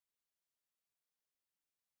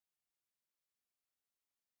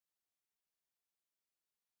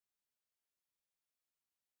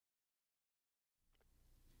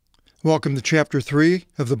Welcome to chapter 3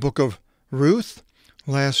 of the book of Ruth.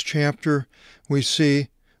 Last chapter we see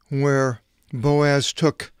where Boaz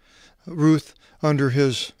took Ruth under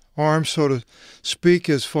his arm, so to speak,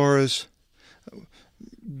 as far as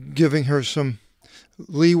giving her some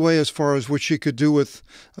leeway as far as what she could do with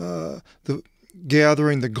the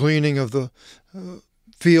gathering, the gleaning of the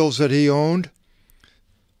fields that he owned.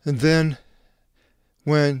 And then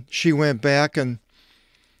when she went back and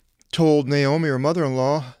told Naomi, her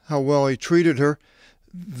mother-in-law, how well he treated her,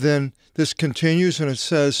 then this continues, and it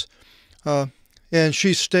says, and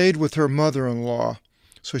she stayed with her mother-in-law.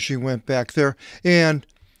 So she went back there. And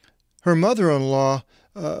her mother-in-law,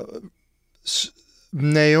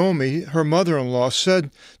 Naomi, her mother-in-law, said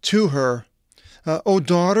to her, O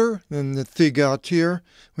daughter, in the Thigatir,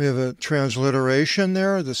 we have a transliteration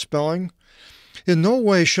there, the spelling, in no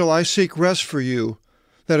way shall I seek rest for you,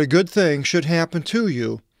 that a good thing should happen to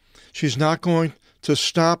you. She's not going to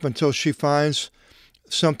stop until she finds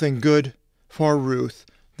something good for Ruth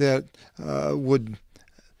that would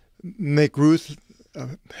make Ruth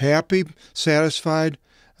happy, satisfied.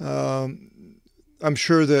 I'm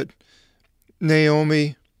sure that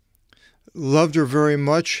Naomi loved her very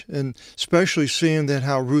much, and especially seeing that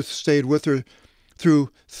how Ruth stayed with her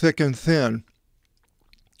through thick and thin.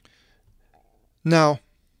 Now,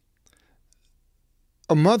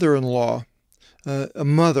 a mother-in-law, a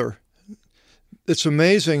mother, it's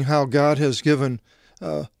amazing how God has given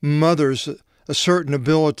mothers a certain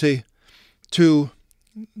ability to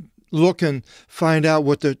look and find out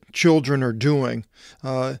what the children are doing.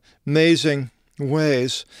 Amazing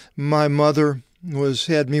ways. My mother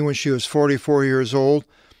had me when she was 44 years old.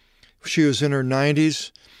 She was in her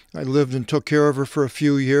 90s. I lived and took care of her for a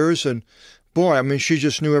few years, and boy, I mean, she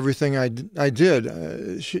just knew everything I did.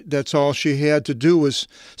 That's all she had to do was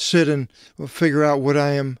sit and figure out what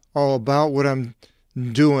I am all about, what I'm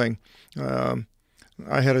doing.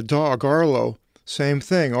 I had a dog, Arlo. Same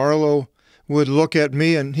thing. Arlo would look at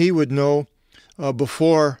me, and he would know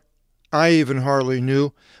before I even hardly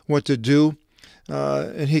knew what to do,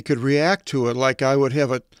 and he could react to it. Like I would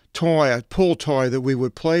have a toy, a pool toy that we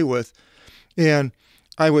would play with, and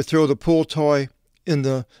I would throw the pool toy in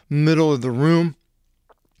the middle of the room,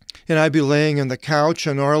 and I'd be laying on the couch,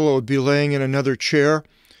 and Arlo would be laying in another chair,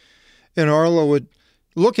 and Arlo would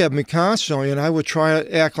look at me constantly, and I would try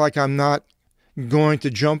to act like I'm not going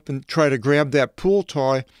to jump and try to grab that pool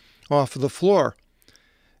toy off of the floor.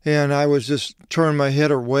 And I would just turn my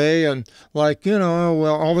head away, and well,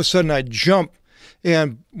 all of a sudden I'd jump,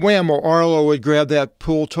 and whammo, Arlo would grab that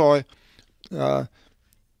pool toy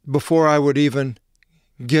before I would even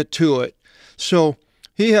get to it. So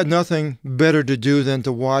he had nothing better to do than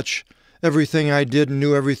to watch everything I did and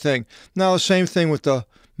knew everything. Now, the same thing with the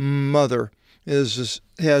mother has,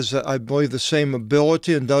 I believe, the same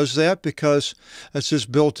ability and does that because it's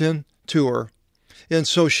just built into her. And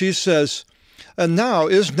so she says, and now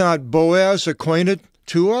is not Boaz acquainted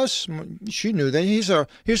to us? She knew that he's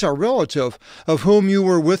our relative, of whom you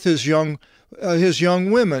were with his young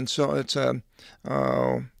women. So it's a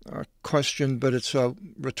question, but it's a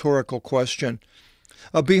rhetorical question.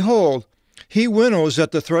 Behold, he winnows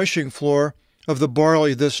at the threshing floor of the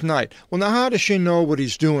barley this night. Well, now how does she know what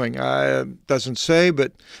he's doing? Doesn't say,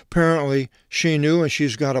 but apparently she knew, and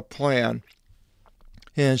she's got a plan.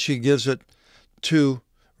 And she gives it to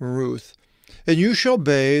Ruth. And you shall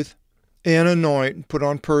bathe and anoint, put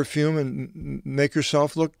on perfume, and make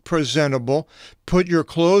yourself look presentable. Put your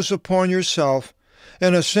clothes upon yourself,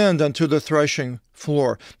 and ascend unto the threshing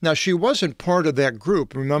floor. Now, she wasn't part of that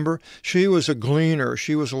group, remember? She was a gleaner.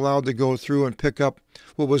 She was allowed to go through and pick up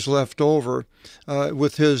what was left over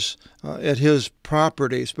with at his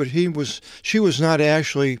properties, but she was not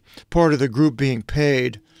actually part of the group being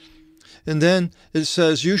paid. And then it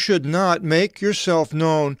says, you should not make yourself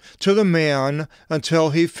known to the man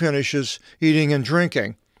until he finishes eating and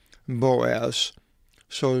drinking, Boaz.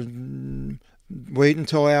 So wait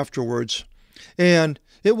until afterwards. And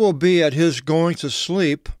it will be at his going to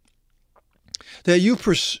sleep that you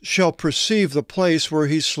shall perceive the place where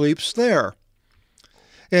he sleeps there.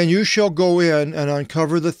 And you shall go in and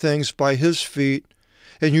uncover the things by his feet,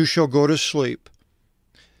 and you shall go to sleep.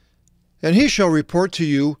 And he shall report to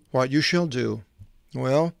you what you shall do.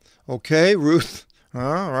 Well, okay, Ruth.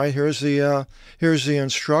 All right, here's the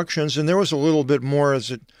instructions. And there was a little bit more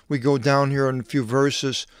as we go down here in a few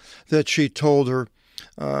verses that she told her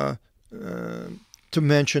to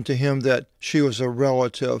mention to him that she was a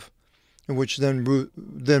relative, which then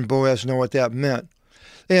Boaz knew what that meant.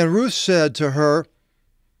 And Ruth said to her,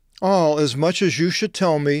 all as much as you should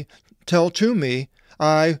tell to me,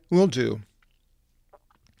 I will do.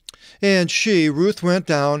 And she, Ruth, went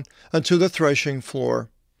down unto the threshing floor,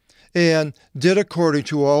 and did according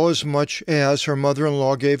to all as much as her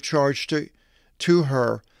mother-in-law gave charge to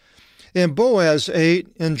her. And Boaz ate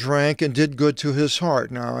and drank and did good to his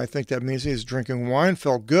heart. Now, I think that means he was drinking wine,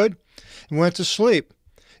 felt good, and went to sleep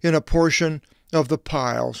in a portion of the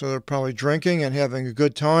pile. So they're probably drinking and having a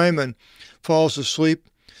good time, and falls asleep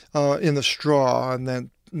in the straw and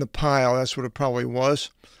then in the pile. That's what it probably was.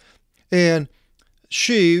 And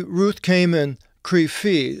Ruth, came in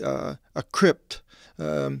Crefi, a crypt,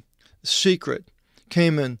 secret,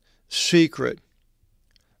 came in secret,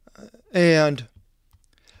 and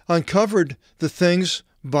uncovered the things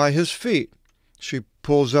by his feet. She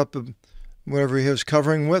pulls up whatever he was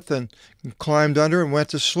covering with and climbed under and went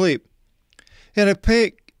to sleep. And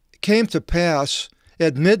it came to pass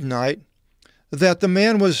at midnight that the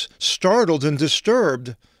man was startled and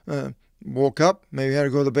disturbed. Woke up, maybe had to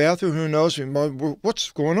go to the bathroom, who knows,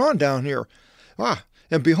 what's going on down here?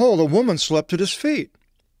 And behold, a woman slept at his feet.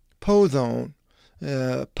 Pothone,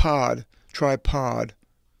 tripod,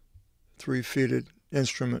 three-feeted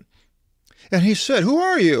instrument. And he said, "Who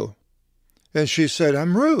are you?" And she said,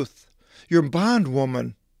 "I'm Ruth, your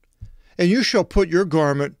bondwoman. And you shall put your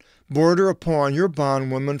garment border upon your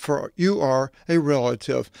bondwoman, for you are a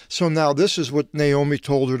relative." So now this is what Naomi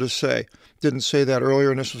told her to say. Didn't say that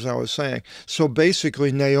earlier, and this was what I was saying. So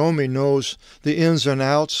basically, Naomi knows the ins and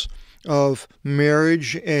outs of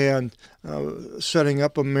marriage and setting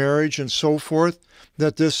up a marriage and so forth,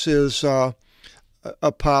 that this is a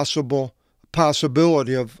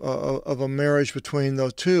possibility of a marriage between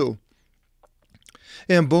the two.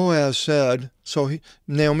 And Boaz said,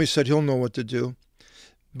 Naomi said he'll know what to do.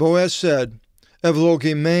 Boaz said,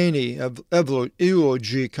 Evlogimeni,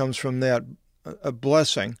 eulogy comes from that, a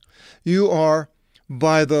blessing. You are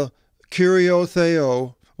by the Kyrio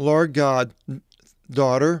Theo, Lord God,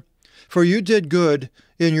 daughter, for you did good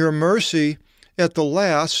in your mercy at the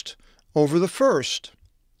last over the first.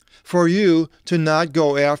 For you to not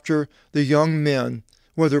go after the young men,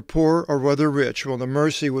 whether poor or whether rich. Well, the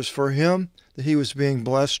mercy was for him, that he was being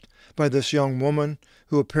blessed by this young woman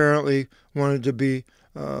who apparently wanted to be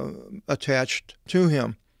attached to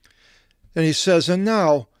him. And he says, "And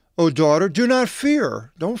now, O daughter, do not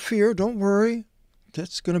fear." Don't fear, don't worry.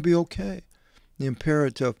 That's going to be okay. The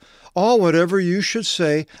imperative. Whatever you should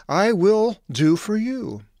say, I will do for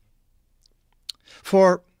you.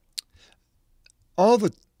 For all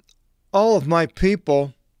of my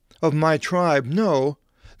people of my tribe know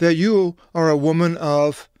that you are a woman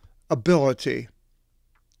of ability.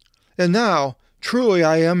 And now, truly,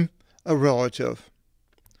 I am a relative.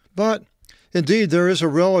 But indeed, there is a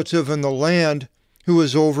relative in the land who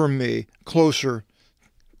is over me,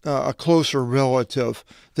 a closer relative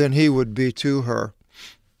than he would be to her.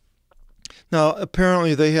 Now,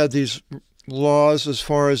 apparently they had these laws as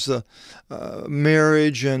far as the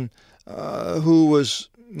marriage and who was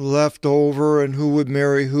left over and who would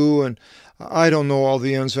marry who, and I don't know all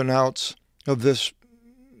the ins and outs of this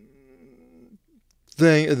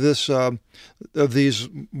thing, of these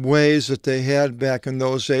ways that they had back in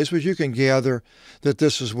those days, but you can gather that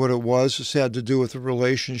this is what it was. This had to do with the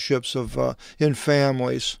relationships in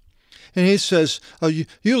families. And he says,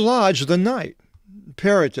 you lodge the night.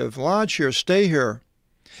 Imperative, lodge here, stay here.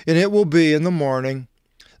 And it will be in the morning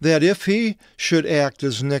that if he should act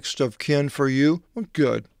as next of kin for you, well,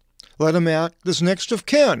 good. Let him act as next of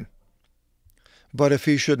kin. But if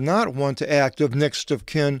he should not want to act of next of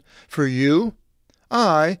kin for you,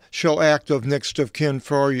 I shall act of next of kin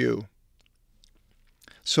for you.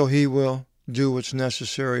 So he will do what's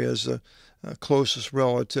necessary as the closest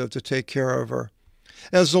relative to take care of her.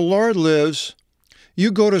 As the Lord lives, you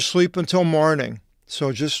go to sleep until morning.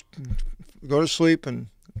 So just go to sleep and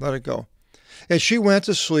let it go. And she went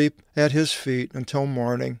to sleep at his feet until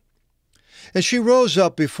morning. And she rose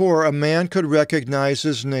up before a man could recognize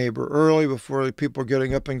his neighbor, early before the people were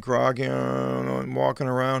getting up and groggy and walking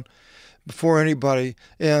around, before anybody.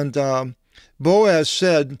 And Boaz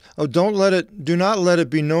said, do not let it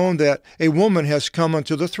be known that a woman has come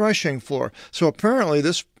unto the threshing floor. So apparently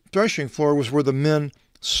this threshing floor was where the men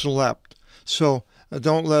slept. So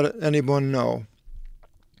don't let anyone know.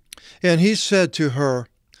 And he said to her,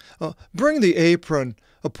 bring the apron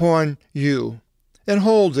upon you, and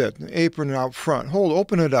hold it, the apron out front.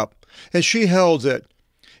 Open it up. And she held it.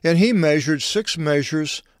 And he measured 6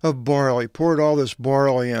 measures of barley, poured all this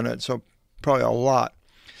barley in it, so probably a lot,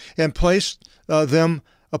 and placed them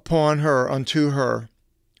upon her, unto her.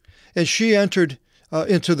 And she entered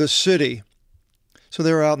into the city. So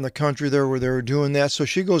they were out in the country there where they were doing that. So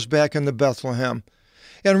she goes back into Bethlehem.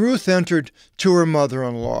 And Ruth entered to her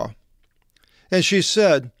mother-in-law. And she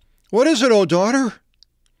said, what is it, O daughter?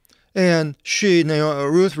 And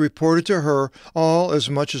Ruth, reported to her all as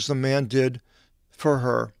much as the man did for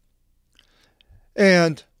her.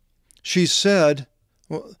 And she said,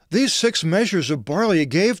 well, these 6 measures of barley he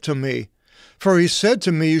gave to me, for he said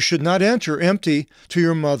to me, you should not enter empty to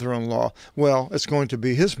your mother-in-law. Well, it's going to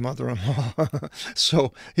be his mother-in-law.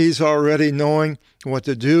 So he's already knowing what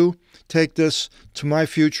to do. Take this to my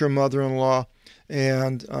future mother-in-law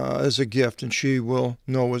and as a gift, and she will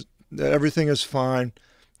know that everything is fine,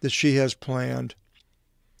 that she has planned.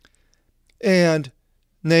 And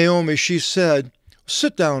Naomi, she said,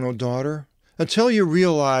 sit down, O daughter, until you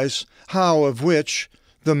realize how of which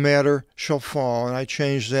the matter shall fall. And I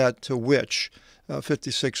changed that to which,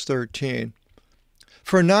 56:13.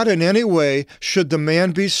 For not in any way should the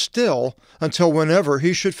man be still until whenever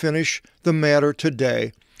he should finish the matter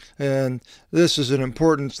today. And this is an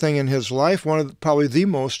important thing in his life, probably the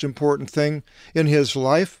most important thing in his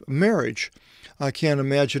life, marriage. I can't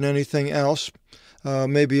imagine anything else.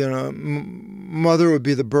 Maybe a mother would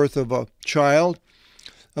be the birth of a child,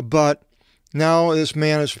 but now this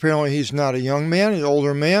man he's not a young man, he's an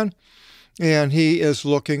older man, and he is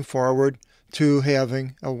looking forward to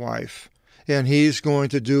having a wife. And he's going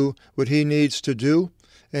to do what he needs to do.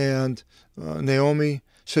 And Naomi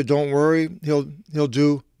said, don't worry, he'll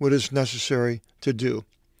do what is necessary to do.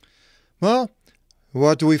 Well,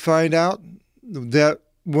 what do we find out?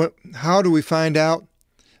 How do we find out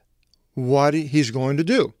what he's going to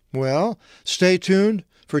do? Well, stay tuned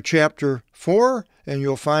for chapter 4, and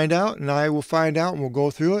you'll find out, and I will find out, and we'll go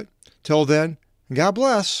through it. Till then, God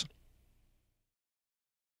bless.